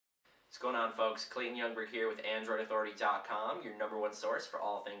What's going on, folks? Clayton Youngberg here with AndroidAuthority.com, your #1 source for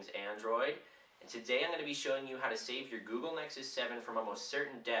all things Android. And today I'm going to be showing you how to save your Google Nexus 7 from almost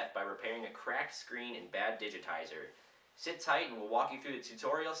certain death by repairing a cracked screen and bad digitizer. Sit tight and we'll walk you through the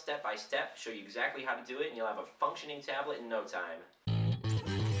tutorial step by step, show you exactly how to do it, and you'll have a functioning tablet in no time.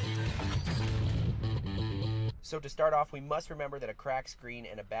 So to start off, we must remember that a cracked screen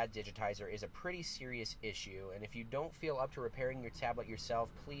and a bad digitizer is a pretty serious issue, and if you don't feel up to repairing your tablet yourself,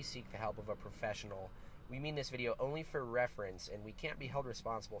 please seek the help of a professional. We mean this video only for reference, and we can't be held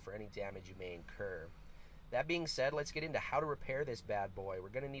responsible for any damage you may incur. That being said, let's get into how to repair this bad boy. We're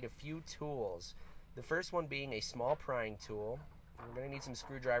going to need a few tools. The first one being a small prying tool. We're going to need some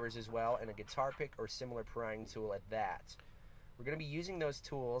screwdrivers as well, and a guitar pick or similar prying tool at that. We're going to be using those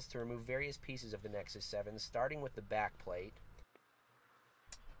tools to remove various pieces of the Nexus 7, starting with the back plate.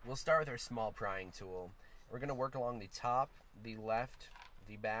 We'll start with our small prying tool. We're going to work along the top, the left,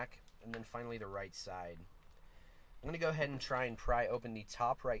 the back, and then finally the right side. I'm going to go ahead and try and pry open the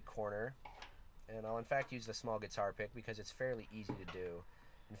top right corner, and I'll in fact use the small guitar pick because it's fairly easy to do.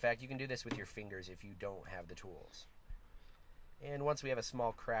 In fact, you can do this with your fingers if you don't have the tools. And once we have a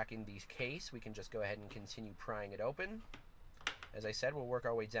small crack in the case, we can just go ahead and continue prying it open. As I said, we'll work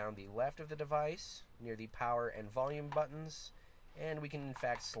our way down the left of the device, near the power and volume buttons, and we can in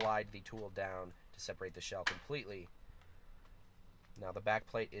fact slide the tool down to separate the shell completely. Now the back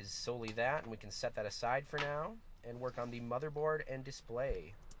plate is solely that, and we can set that aside for now, and work on the motherboard and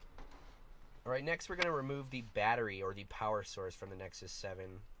display. Alright, next we're going to remove the battery or the power source from the Nexus 7,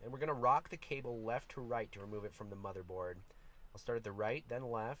 and we're going to rock the cable left to right to remove it from the motherboard. I'll start at the right, then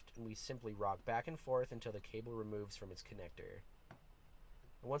left, and we simply rock back and forth until the cable removes from its connector.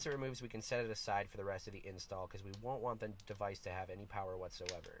 And once it removes, we can set it aside for the rest of the install because we won't want the device to have any power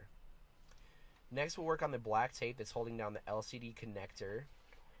whatsoever. Next, we'll work on the black tape that's holding down the LCD connector,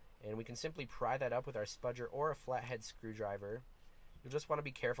 and we can simply pry that up with our spudger or a flathead screwdriver. You'll just want to be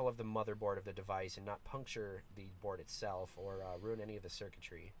careful of the motherboard of the device and not puncture the board itself or ruin any of the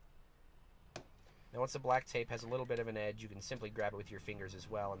circuitry. Now once the black tape has a little bit of an edge, you can simply grab it with your fingers as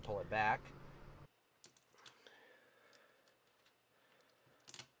well and pull it back.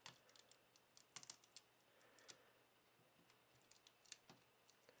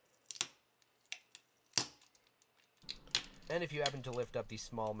 And if you happen to lift up the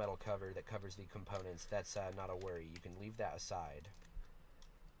small metal cover that covers the components, that's not a worry. You can leave that aside.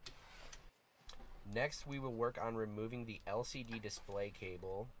 Next, we will work on removing the LCD display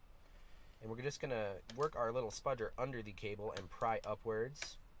cable. And we're just going to work our little spudger under the cable and pry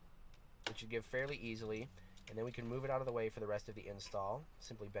upwards, which should give fairly easily. And then we can move it out of the way for the rest of the install.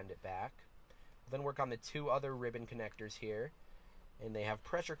 Simply bend it back. We'll then work on the two other ribbon connectors here. And they have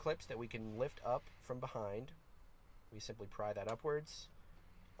pressure clips that we can lift up from behind. We simply pry that upwards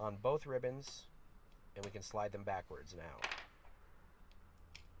on both ribbons, and we can slide them backwards now.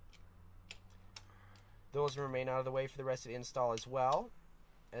 Those remain out of the way for the rest of the install as well,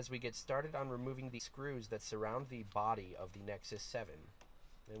 as we get started on removing the screws that surround the body of the Nexus 7.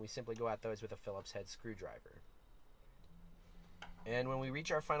 And we simply go at those with a Phillips head screwdriver. And when we reach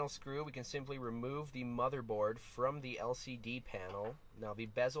our final screw, we can simply remove the motherboard from the LCD panel. Now the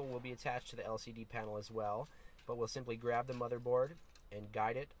bezel will be attached to the LCD panel as well, but we'll simply grab the motherboard and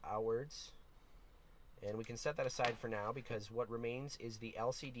guide it outwards. And we can set that aside for now because what remains is the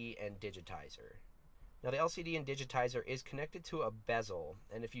LCD and digitizer. Now the LCD and digitizer is connected to a bezel,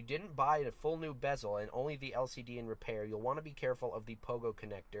 and if you didn't buy a full new bezel and only the LCD in repair, you'll want to be careful of the pogo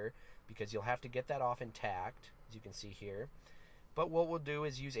connector because you'll have to get that off intact, as you can see here. But what we'll do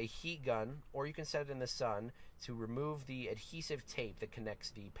is use a heat gun, or you can set it in the sun, to remove the adhesive tape that connects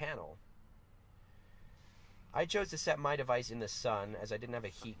the panel. I chose to set my device in the sun as I didn't have a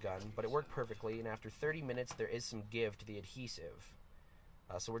heat gun, but it worked perfectly, and after 30 minutes there is some give to the adhesive.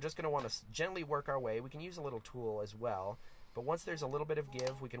 So we're just going to want to gently work our way. We can use a little tool as well, but once there's a little bit of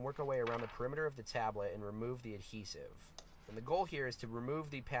give, we can work our way around the perimeter of the tablet and remove the adhesive. And the goal here is to remove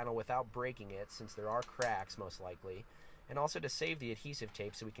the panel without breaking it, since there are cracks most likely, and also to save the adhesive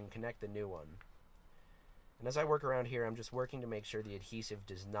tape so we can connect the new one. And as I work around here, I'm just working to make sure the adhesive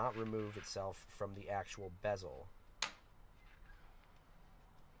does not remove itself from the actual bezel. It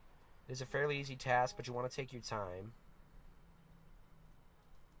is a fairly easy task, but you want to take your time.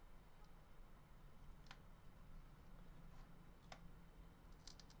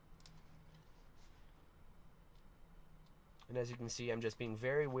 And as you can see, I'm just being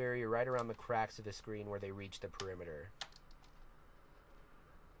very wary right around the cracks of the screen where they reach the perimeter.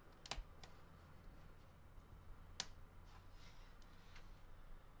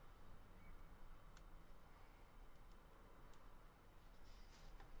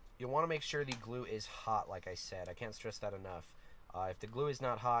 You'll want to make sure the glue is hot, like I said. I can't stress that enough. If the glue is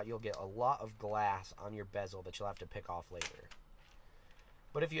not hot, you'll get a lot of glass on your bezel that you'll have to pick off later.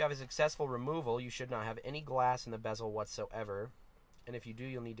 But if you have a successful removal, you should not have any glass in the bezel whatsoever. And if you do,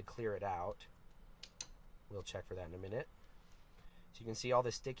 you'll need to clear it out. We'll check for that in a minute. So you can see all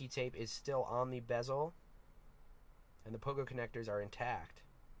the sticky tape is still on the bezel, and the pogo connectors are intact.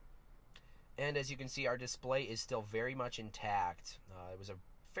 And as you can see, our display is still very much intact. It was a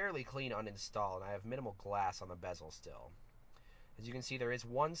fairly clean uninstall, and I have minimal glass on the bezel still. As you can see, there is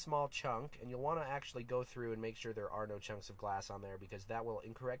one small chunk, and you'll want to actually go through and make sure there are no chunks of glass on there, because that will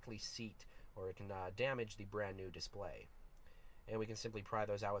incorrectly seat, or it can damage the brand new display. And we can simply pry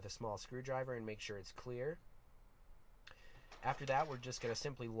those out with a small screwdriver and make sure it's clear. After that, we're just going to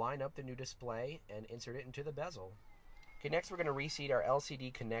simply line up the new display and insert it into the bezel. Okay, next we're going to reseat our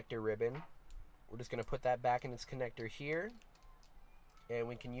LCD connector ribbon. We're just going to put that back in its connector here, and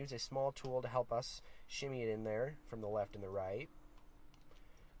we can use a small tool to help us shimmy it in there from the left and the right.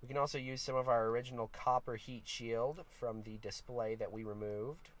 We can also use some of our original copper heat shield from the display that we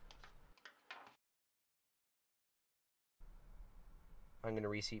removed. I'm going to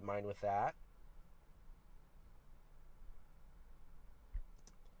reseat mine with that.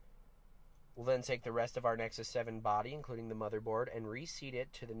 We'll then take the rest of our Nexus 7 body, including the motherboard, and reseat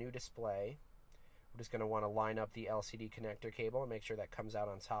it to the new display. We're just going to want to line up the LCD connector cable and make sure that comes out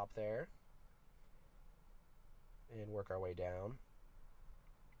on top there. And work our way down.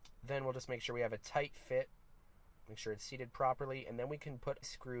 Then we'll just make sure we have a tight fit, make sure it's seated properly, and then we can put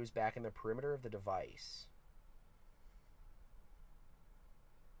screws back in the perimeter of the device.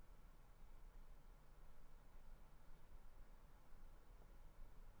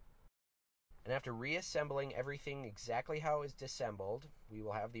 And after reassembling everything exactly how it was disassembled, we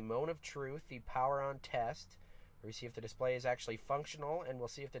will have the moment of truth, the power on test, where we see if the display is actually functional, and we'll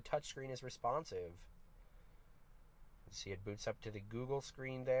see if the touchscreen is responsive. See, it boots up to the Google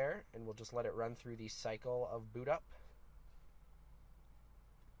screen there, and we'll just let it run through the cycle of boot up.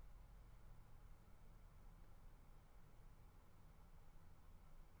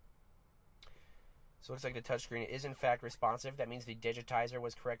 So it looks like the touchscreen is in fact responsive. That means the digitizer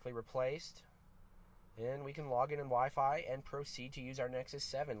was correctly replaced. And we can log in Wi-Fi and proceed to use our Nexus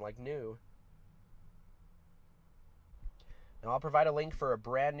 7 like new. Now I'll provide a link for a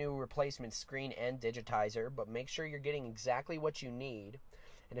brand new replacement screen and digitizer, but make sure you're getting exactly what you need.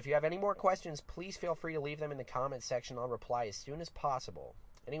 And if you have any more questions, please feel free to leave them in the comment section. I'll reply as soon as possible.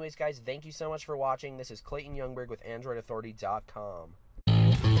 Anyways, guys, thank you so much for watching. This is Clayton Youngberg with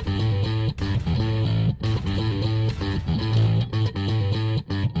AndroidAuthority.com.